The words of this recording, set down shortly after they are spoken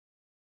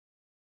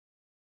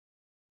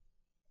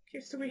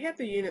Okay, so we have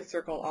the unit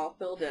circle all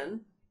filled in.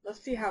 Let's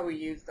see how we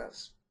use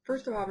this.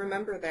 First of all,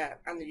 remember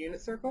that on the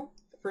unit circle,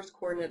 the first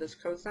coordinate is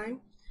cosine,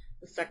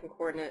 the second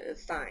coordinate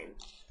is sine.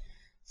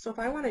 So if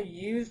I want to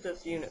use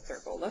this unit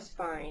circle, let's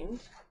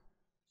find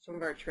some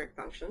of our trig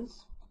functions.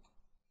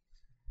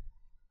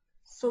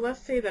 So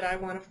let's say that I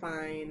want to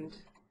find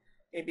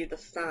maybe the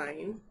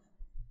sine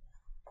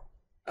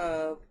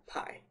of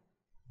pi.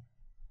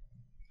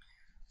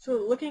 So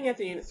looking at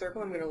the unit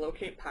circle, I'm going to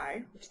locate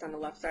pi, which is on the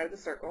left side of the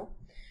circle,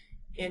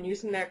 and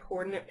using that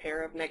coordinate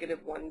pair of negative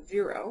 1,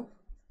 0,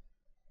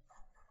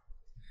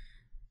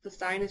 the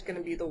sine is going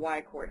to be the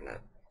y coordinate.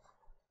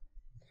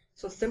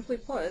 So simply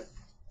put,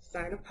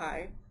 sine of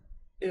pi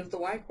is the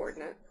y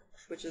coordinate,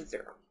 which is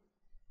 0.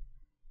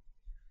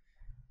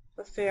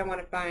 Let's say I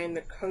want to find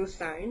the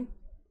cosine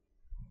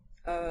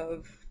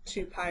of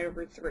 2 pi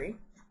over 3.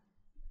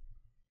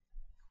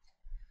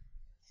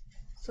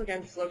 So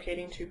again, just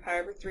locating 2 pi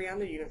over 3 on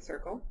the unit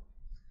circle.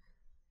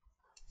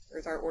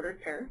 There's our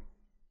ordered pair.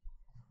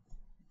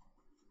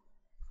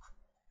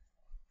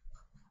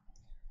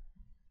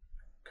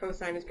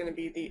 Cosine is going to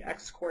be the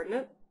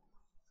x-coordinate.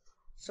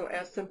 So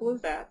as simple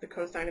as that, the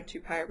cosine of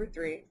 2 pi over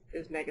 3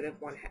 is negative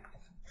 1/2.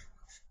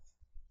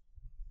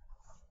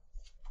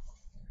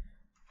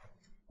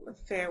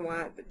 Let's say I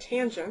want the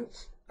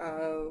tangent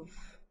of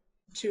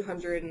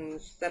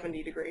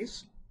 270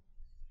 degrees.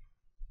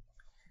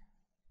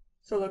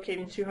 So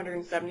locating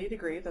 270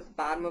 degrees at the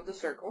bottom of the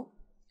circle,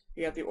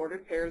 we have the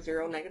ordered pair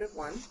 0, negative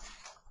 1.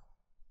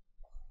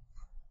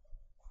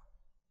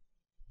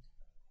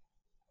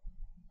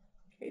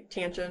 Okay,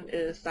 tangent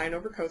is sine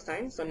over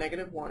cosine, so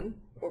negative 1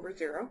 over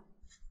 0,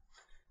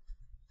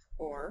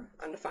 or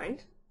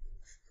undefined.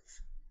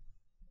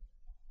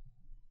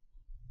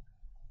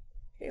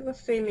 Okay,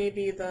 let's say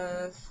maybe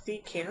the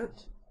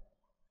secant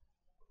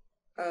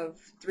of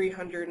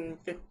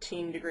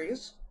 315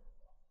 degrees.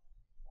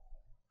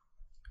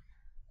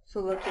 So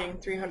locating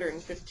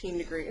 315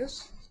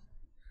 degrees,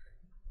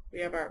 we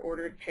have our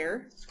ordered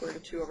pair, square root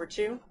of 2 over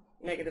 2,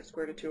 negative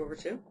square root of 2 over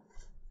 2.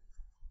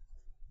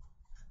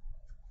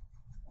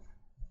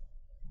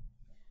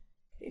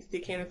 Okay,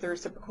 secant is the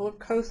reciprocal of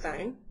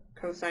cosine.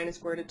 Cosine is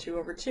square root of 2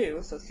 over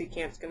 2, so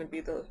secant is going to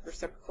be the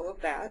reciprocal of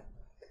that.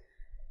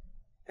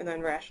 And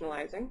then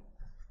rationalizing.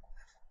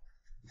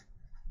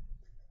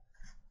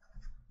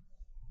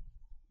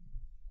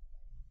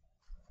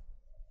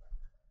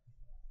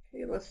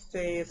 Okay, let's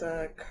say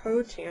the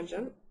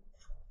cotangent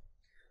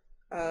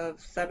of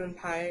 7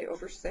 pi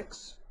over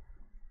 6.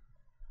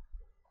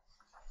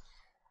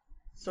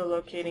 So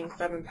locating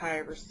 7 pi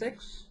over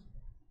 6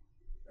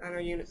 on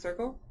our unit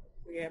circle,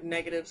 we have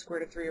negative square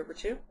root of 3 over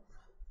 2,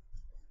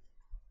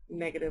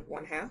 negative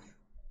 1/2.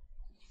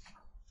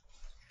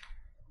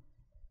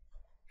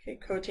 Okay,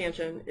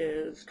 cotangent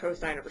is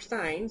cosine over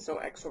sine, so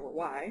x over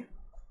y.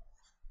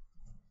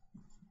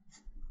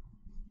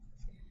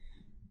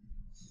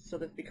 So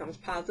this becomes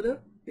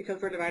positive.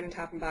 Because we're dividing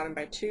top and bottom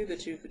by 2, the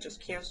 2's would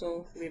just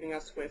cancel, leaving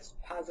us with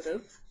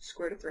positive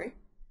square root of 3.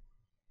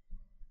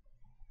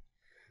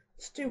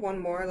 Let's do one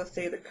more. Let's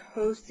say the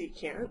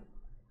cosecant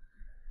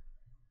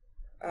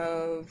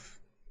of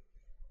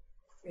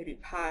maybe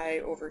pi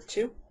over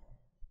 2.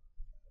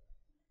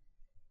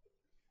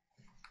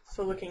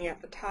 So looking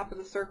at the top of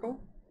the circle,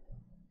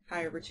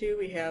 pi over 2,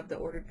 we have the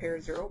ordered pair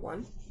 0,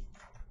 1.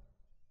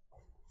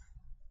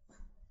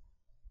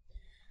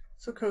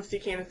 So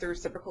cosecant is the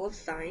reciprocal of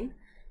sine.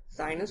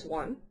 Sine is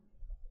 1.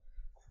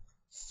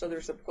 So the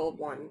reciprocal of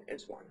 1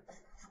 is 1.